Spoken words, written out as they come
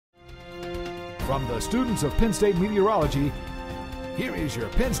From the students of Penn State Meteorology, here is your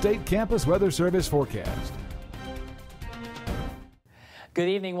Penn State Campus Weather Service forecast. Good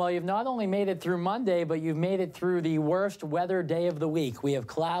evening. Well, you've not only made it through Monday, but you've made it through the worst weather day of the week. We have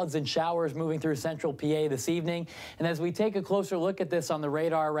clouds and showers moving through central PA this evening. And as we take a closer look at this on the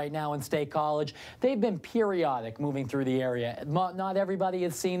radar right now in State College, they've been periodic moving through the area. Not everybody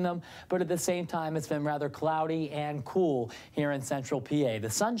has seen them, but at the same time, it's been rather cloudy and cool here in central PA. The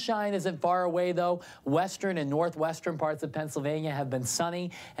sunshine isn't far away, though. Western and northwestern parts of Pennsylvania have been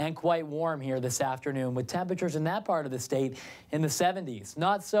sunny and quite warm here this afternoon, with temperatures in that part of the state in the 70s.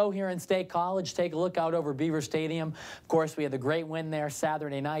 Not so here in State College. Take a look out over Beaver Stadium. Of course, we had the great win there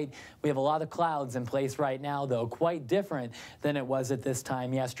Saturday night. We have a lot of clouds in place right now, though, quite different than it was at this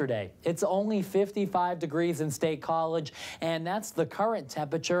time yesterday. It's only 55 degrees in State College, and that's the current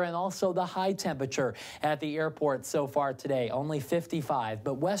temperature and also the high temperature at the airport so far today, only 55.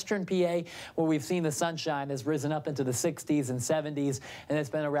 But Western PA, where we've seen the sunshine, has risen up into the 60s and 70s, and it's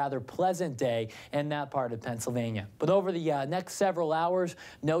been a rather pleasant day in that part of Pennsylvania. But over the next several hours,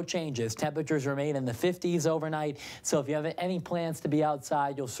 no changes. Temperatures remain in the 50s overnight, so if you have any plans to be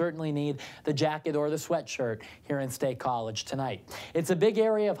outside, you'll certainly need the jacket or the sweatshirt here in State College tonight. It's a big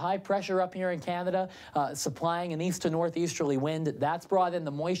area of high pressure up here in Canada, supplying an east to northeasterly wind. That's brought in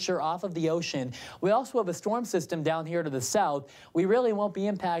the moisture off of the ocean. We also have a storm system down here to the south. We really won't be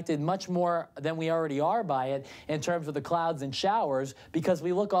impacted much more than we already are by it in terms of the clouds and showers, because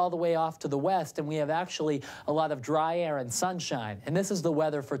we look all the way off to the west and we have actually a lot of dry air and sunshine. And this is the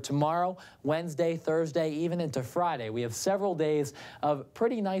weather for tomorrow, Wednesday, Thursday, even into Friday. We have several days of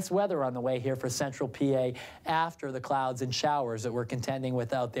pretty nice weather on the way here for central PA after the clouds and showers that we're contending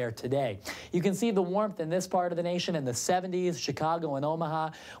with out there today. You can see the warmth in this part of the nation in the 70s, Chicago and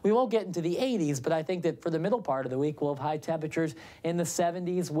Omaha. We won't get into the 80s, but I think that for the middle part of the week, we'll have high temperatures in the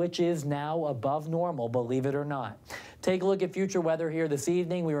 70s, which is now above normal, believe it or not. Take a look at future weather here this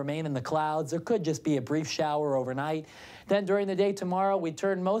evening. We remain in the clouds. There could just be a brief shower overnight. Then during the day tomorrow, we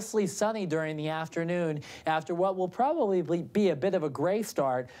turn mostly sunny during the afternoon after what will probably be a bit of a gray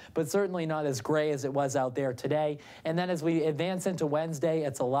start, but certainly not as gray as it was out there today. And then as we advance into Wednesday,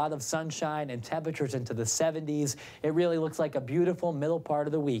 it's a lot of sunshine and temperatures into the 70s. It really looks like a beautiful middle part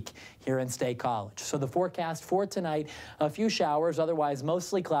of the week here in State College. So the forecast for tonight, a few showers, otherwise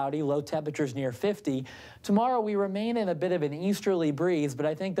mostly cloudy, low temperatures near 50. Tomorrow we remain in a bit of an easterly breeze, but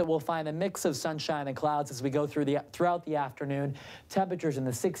I think that we'll find a mix of sunshine and clouds as we go throughout the afternoon. Temperatures in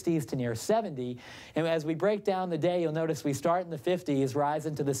the 60s to near 70. And as we break down the day, you'll notice we start in the 50s, rise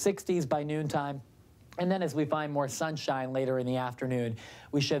into the 60s by noontime. And then as we find more sunshine later in the afternoon,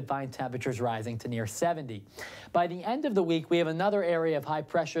 we should find temperatures rising to near 70. By the end of the week, we have another area of high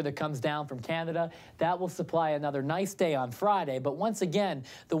pressure that comes down from Canada. That will supply another nice day on Friday. But once again,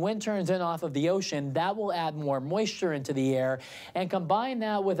 the wind turns in off of the ocean. That will add more moisture into the air. And combine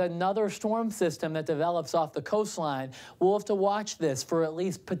that with another storm system that develops off the coastline, we'll have to watch this for at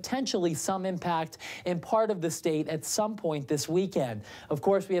least potentially some impact in part of the state at some point this weekend. Of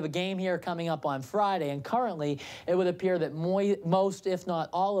course, we have a game here coming up on Friday. And currently, it would appear that most, if not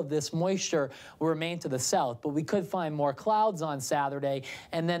all of this moisture will remain to the south. But we could find more clouds on Saturday,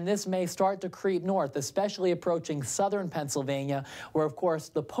 and then this may start to creep north, especially approaching southern Pennsylvania, where, of course,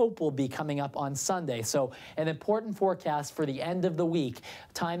 the Pope will be coming up on Sunday. So an important forecast for the end of the week,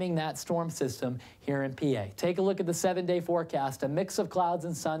 timing that storm system here in PA. Take a look at the 7-day forecast. A mix of clouds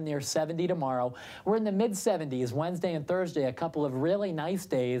and sun near 70 tomorrow. We're in the mid-70s Wednesday and Thursday, a couple of really nice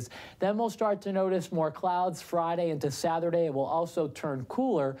days. Then we'll start to notice more clouds Friday into Saturday. It will also turn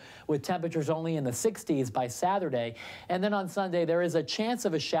cooler with temperatures only in the 60s by Saturday. And then on Sunday, there is a chance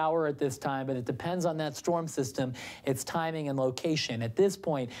of a shower at this time, but it depends on that storm system, its timing and location. At this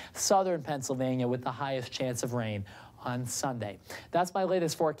point, southern Pennsylvania with the highest chance of rain on Sunday. That's my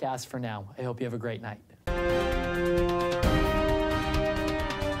latest forecast for now. I hope you have a great night.